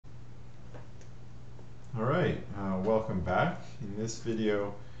Alright, welcome back. In this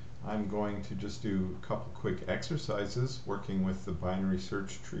video I'm going to just do a couple quick exercises working with the binary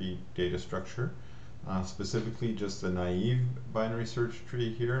search tree data structure. Specifically just the naive binary search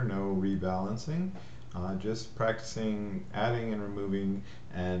tree here, no rebalancing. Just practicing adding and removing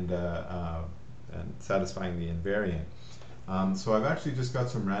and satisfying the invariant. So I've actually just got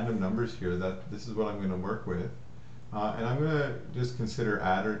some random numbers here that this is what I'm going to work with. And I'm going to just consider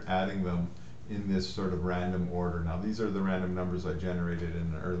adding them in this sort of random order. Now these are the random numbers I generated in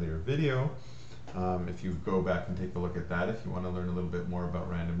an earlier video. If you go back and take a look at that if you want to learn a little bit more about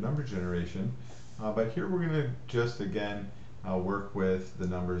random number generation. But here we're going to just again work with the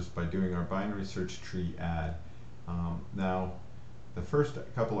numbers by doing our binary search tree add. Now the first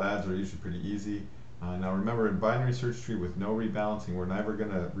couple adds are usually pretty easy. Now remember, in binary search tree with no rebalancing, we're never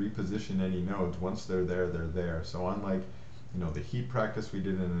going to reposition any nodes. Once they're there, they're there. So unlike the heap practice we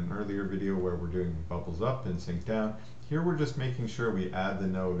did in an earlier video where we're doing bubbles up and sync down, here we're just making sure we add the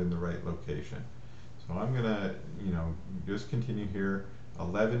node in the right location. So I'm going to just continue here.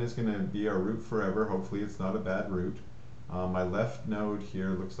 11 is going to be our root forever. Hopefully it's not a bad root. My left node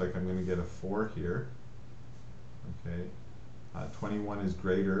here looks like I'm going to get a 4 here. Okay. 21 is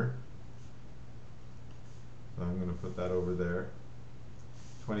greater. So I'm going to put that over there.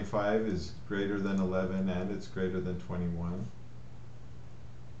 25 is greater than 11 and it's greater than 21.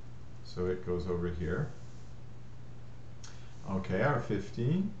 So it goes over here. Okay, our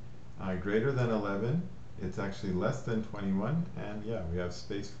 15, greater than 11. It's actually less than 21, and yeah, we have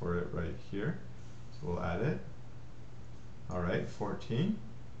space for it right here. So we'll add it. Alright, 14.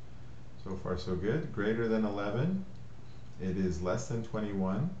 So far so good. Greater than 11. It is less than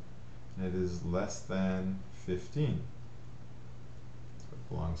 21. And it is less than 15. So it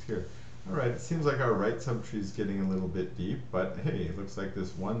belongs here. Alright, it seems like our right subtree is getting a little bit deep, but hey, it looks like this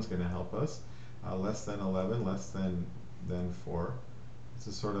 1's going to help us. Less than 11, less than 4. This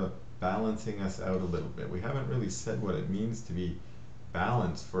is sort of balancing us out a little bit. We haven't really said what it means to be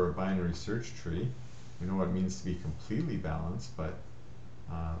balanced for a binary search tree. We know what it means to be completely balanced, but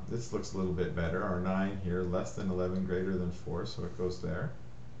this looks a little bit better. Our 9 here, less than 11, greater than 4, so it goes there.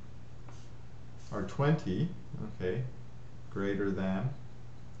 Our 20, okay, greater than,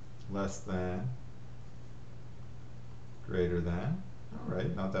 less than, greater than.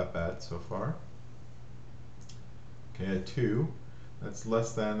 Alright, not that bad so far. Okay, a 2, that's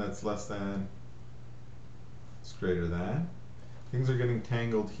less than, it's greater than. Things are getting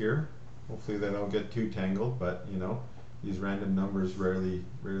tangled here. Hopefully they don't get too tangled, but these random numbers rarely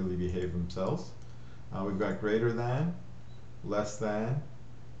behave themselves. We've got greater than, less than,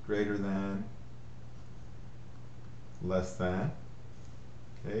 greater than, less than.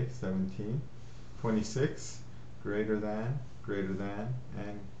 Okay, 17. 26, greater than,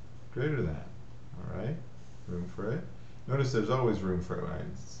 and greater than. Alright, room for it. Notice there's always room for it. I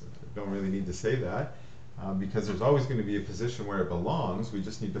don't really need to say that because there's always going to be a position where it belongs. We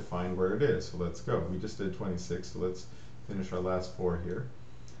just need to find where it is. So let's go. We just did 26, so let's finish our last 4 here.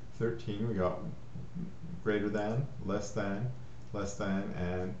 13, we got greater than,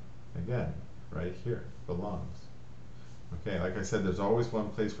 and again, right here, belongs. Okay, like I said, there's always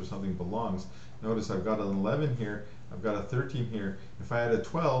one place where something belongs. Notice I've got an 11 here, I've got a 13 here. If I had a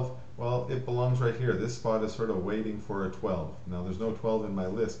 12, well, it belongs right here. This spot is sort of waiting for a 12. Now there's no 12 in my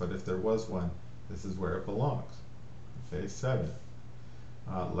list, but if there was one, this is where it belongs. Okay, 7.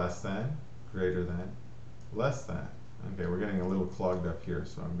 Less than, greater than, less than. Okay, we're getting a little clogged up here,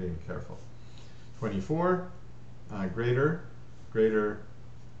 so I'm being careful. 24, greater,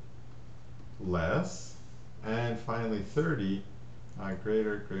 less. And finally 30,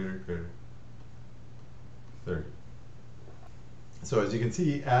 greater, 30. So as you can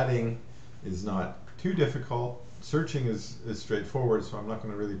see, adding is not too difficult. Searching is straightforward, so I'm not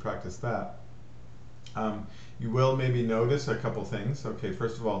going to really practice that. You will maybe notice a couple things. Okay,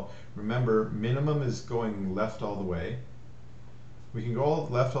 first of all, remember minimum is going left all the way. We can go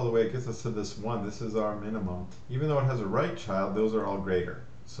left all the way, it gets us to this 1. This is our minimum. Even though it has a right child, those are all greater.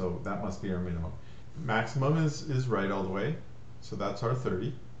 So that must be our minimum. Maximum is right all the way, so that's our 30.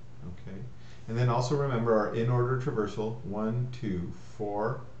 Okay, and then also remember our in-order traversal: 1, 2,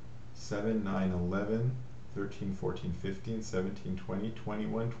 4, 7, 9, 11, 13, 14, 15, 17, 20,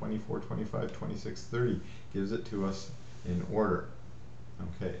 21, 24, 25, 26, 30 gives it to us in order.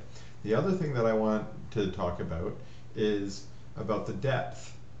 Okay, the other thing that I want to talk about is about the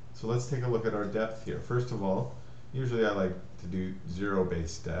depth. So let's take a look at our depth here. First of all, usually I like to do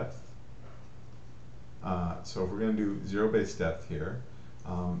zero-based depth. So if we're going to do zero-based depth here,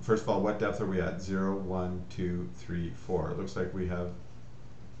 first of all, what depth are we at? 0, 1, 2, 3, 4. It looks like we have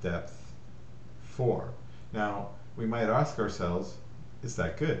depth 4. Now, we might ask ourselves, is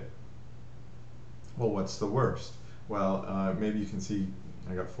that good? Well, what's the worst? Well, maybe you can see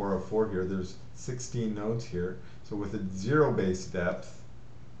I got 404 here. There's 16 nodes here. So with a 0 base depth,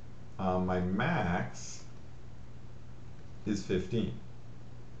 my max is 15.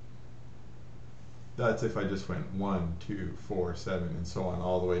 That's if I just went 1, 2, 4, 7, and so on,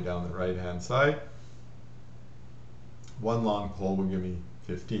 all the way down the right-hand side. One long pole will give me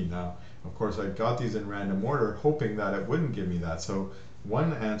 15. Now, of course, I got these in random order, hoping that it wouldn't give me that. So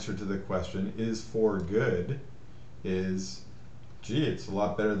one answer to the question, is 4 good, is, gee, it's a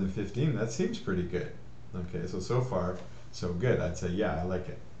lot better than 15. That seems pretty good. Okay, so far, so good. I'd say, yeah, I like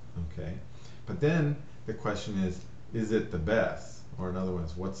it. Okay, but then the question is it the best? Or in other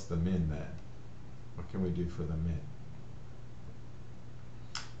words, what's the min then? What can we do for the min?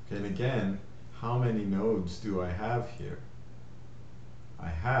 Okay, and again, how many nodes do I have here? I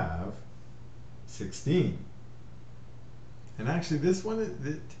have 16. And actually this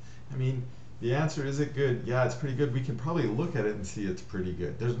one, I mean, the answer, is it good? Yeah, it's pretty good. We can probably look at it and see it's pretty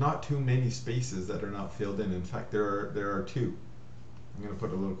good. There's not too many spaces that are not filled in. In fact, there are 2. I'm going to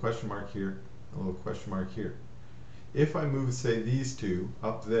put a little question mark here, a little question mark here. If I move, say, these 2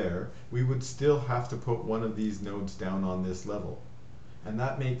 up there, we would still have to put one of these nodes down on this level. And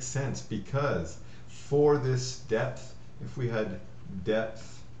that makes sense because for this depth, if we had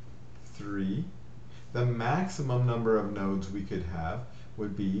depth 3, the maximum number of nodes we could have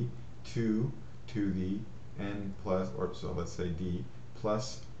would be 2 to the n plus, or so let's say d,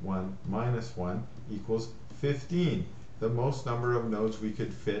 plus 1 minus 1 equals 15. The most number of nodes we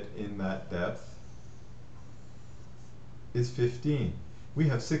could fit in that depth is 15. We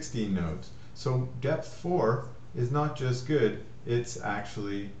have 16 nodes. So depth 4 is not just good, it's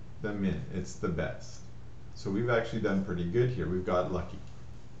actually the min, it's the best. So we've actually done pretty good here. We've got lucky.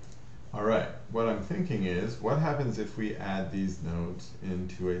 All right, what I'm thinking is, what happens if we add these nodes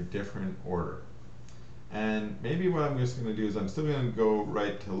into a different order? And maybe what I'm just going to do is I'm still going to go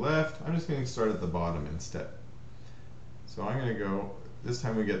right to left. I'm just going to start at the bottom instead. So I'm going to go, this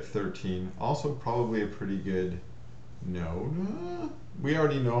time we get 13. Also probably a pretty good node. We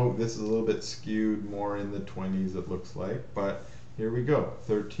already know this is a little bit skewed more in the 20s it looks like, but here we go,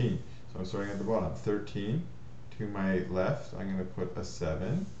 13. So I'm starting at the bottom, 13. To my left, I'm going to put a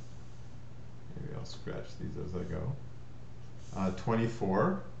 7. Maybe I'll scratch these as I go.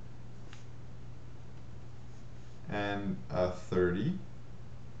 24. And 30.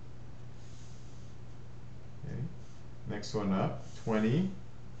 Okay. Next one up, 20.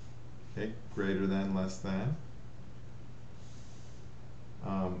 Okay, greater than, less than.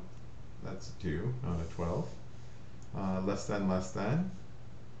 That's a 2, not a 12. Less than, less than.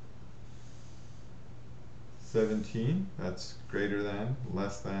 17, that's greater than,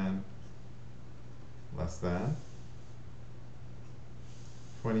 less than, less than.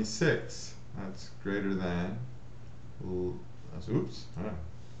 26, that's greater than, oops,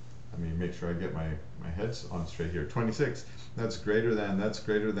 let me make sure I get my heads on straight here. 26, that's greater than,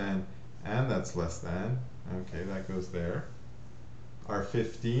 and that's less than. Okay, that goes there. Our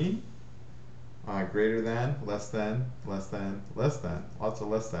 15, greater than, less than, less than, less than. Lots of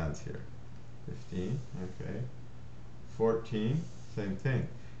less thans here. 15, okay. 14, same thing.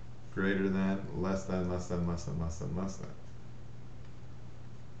 Greater than, less than, less than, less than, less than, less than.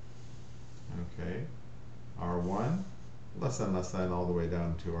 Okay. Our 1, less than all the way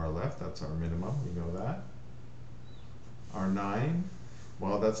down to our left. That's our minimum, we know that. Our 9,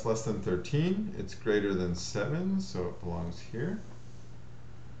 well, that's less than 13. It's greater than 7, so it belongs here.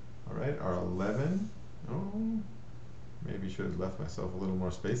 All right, our 11, oh, maybe should have left myself a little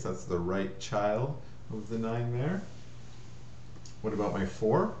more space. That's the right child of the 9 there. What about my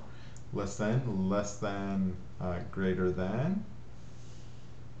 4? Less than, greater than.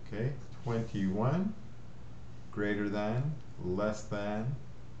 Okay, 21, greater than, less than,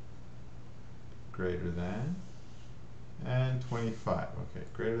 greater than. And 25, okay,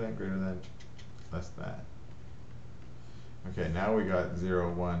 greater than, less than. Okay, now we got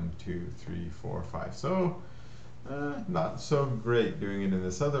 0, 1, 2, 3, 4, 5. So, not so great doing it in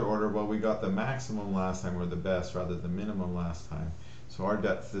this other order. Well, we got the maximum last time, or the best, rather the minimum last time. So our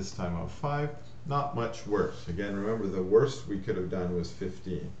depth this time of 5, not much worse. Again, remember the worst we could have done was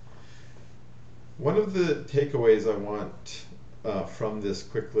 15. One of the takeaways I want from this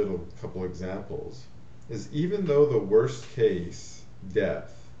quick little couple examples is, even though the worst case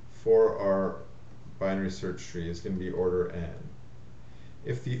depth for our binary search tree is going to be order n,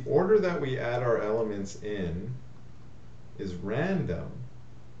 if the order that we add our elements in is random,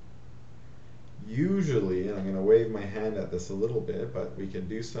 usually, and I'm going to wave my hand at this a little bit, but we can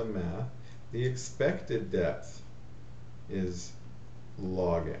do some math, the expected depth is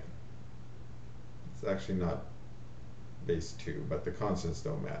log n. It's actually not base 2, but the constants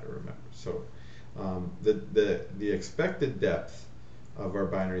don't matter, remember. So the expected depth of our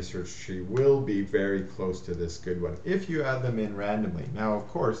binary search tree will be very close to this good one if you add them in randomly. Now, of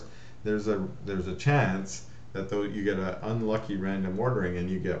course, there's a chance that though you get an unlucky random ordering and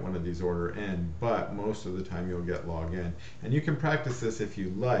you get one of these order n, but most of the time you'll get log n. And you can practice this if you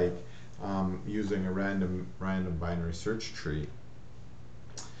like, using a random binary search tree.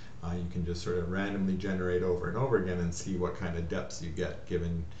 You can just sort of randomly generate over and over again and see what kind of depths you get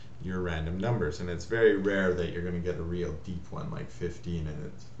given your random numbers. And it's very rare that you're going to get a real deep one like 15, and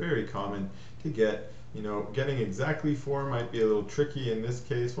it's very common to get, you know, getting exactly 4 might be a little tricky in this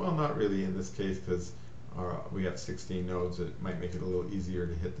case. Well, not really in this case, because we have 16 nodes. It might make it a little easier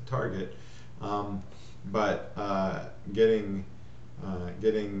to hit the target. But getting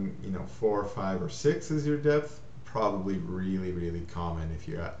you know 4, 5, or 6 as your depth, probably really common if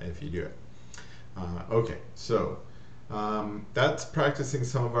you do it. Okay, so that's practicing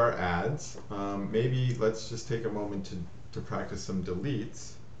some of our adds. Maybe let's just take a moment to practice some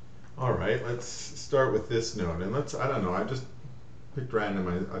deletes. All right, let's start with this node, and I don't know, I just picked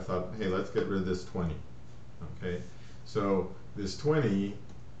random. I thought, hey, let's get rid of this 20. Okay, so this 20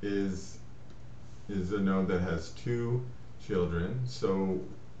 is a node that has 2 children. So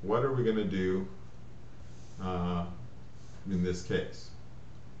what are we going to do in this case?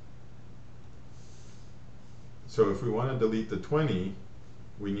 So if we want to delete the 20,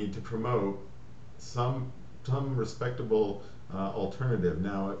 we need to promote some respectable alternative.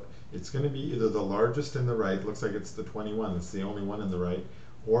 Now it's going to be either the largest in the right, looks like it's the 21, it's the only one in the right,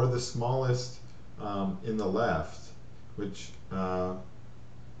 or the smallest in the left, which I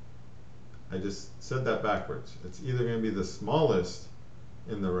just said that backwards. It's either going to be the smallest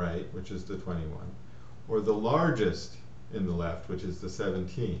in the right, which is the 21, or the largest in the left, which is the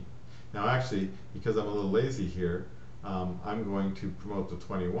 17. Now actually, because I'm a little lazy here, I'm going to promote the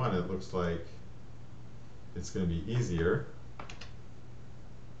 21. It looks like it's going to be easier,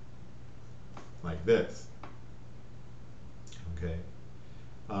 like this. Okay.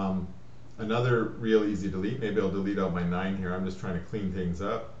 Another real easy delete, maybe I'll delete out my 9 here. I'm just trying to clean things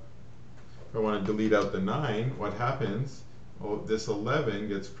up. If I want to delete out the 9, what happens? Oh, this 11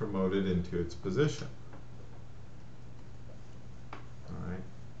 gets promoted into its position. All right.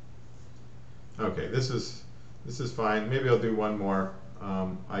 Okay, this is fine. Maybe I'll do one more.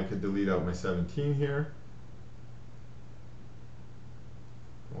 I could delete out my 17 here.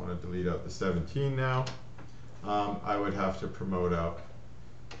 I want to delete out the 17 now. I would have to promote out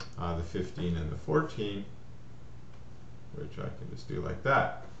the 15 and the 14, which I can just do like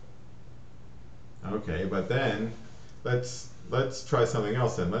that. Okay, but then let's try something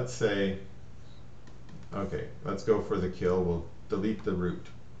else then. Let's say, okay, let's go for the kill. We'll delete the root.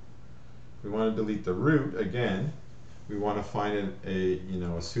 We want to delete the root again. We want to find a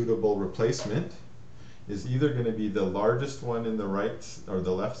suitable replacement. Is either going to be the largest one in the right or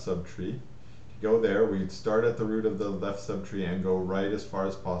the left subtree. To go there, we'd start at the root of the left subtree and go right as far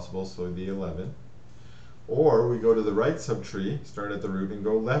as possible, so the 11. Or we go to the right subtree, start at the root, and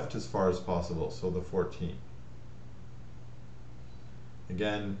go left as far as possible, so the 14.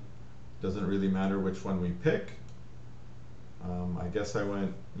 Again, doesn't really matter which one we pick. I guess I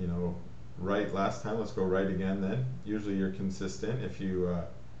went, right last time. Let's go right again then. Usually you're consistent. If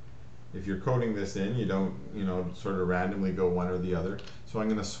you're coding this in, you don't, sort of randomly go one or the other. So I'm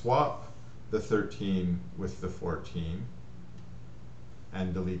going to swap the 13 with the 14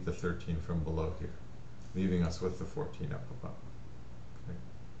 and delete the 13 from below here, leaving us with the 14 up above. Okay.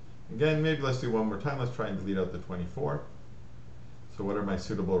 Again, maybe let's do one more time. Let's try and delete out the 24. So what are my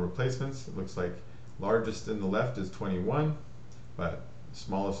suitable replacements? It looks like largest in the left is 21, but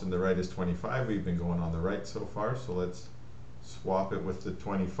smallest in the right is 25. We've been going on the right so far, so let's swap it with the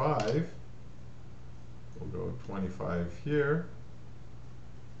 25. We'll go 25 here.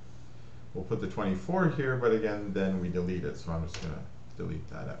 We'll put the 24 here, but again, then we delete it, so I'm just going to delete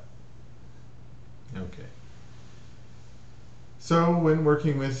that out. Okay. So when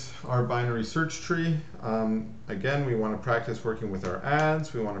working with our binary search tree, again, we want to practice working with our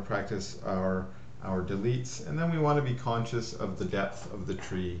adds, we want to practice our deletes, and then we want to be conscious of the depth of the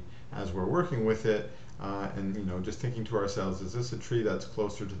tree as we're working with it, and just thinking to ourselves, is this a tree that's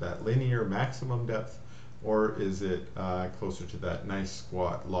closer to that linear maximum depth, or is it closer to that nice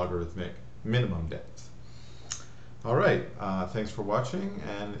squat logarithmic minimum depth? All right, thanks for watching,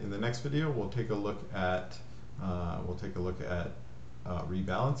 and in the next video we'll take a look at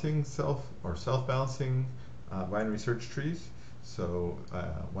rebalancing self-balancing binary search trees. So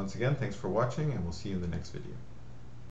once again, thanks for watching, and we'll see you in the next video.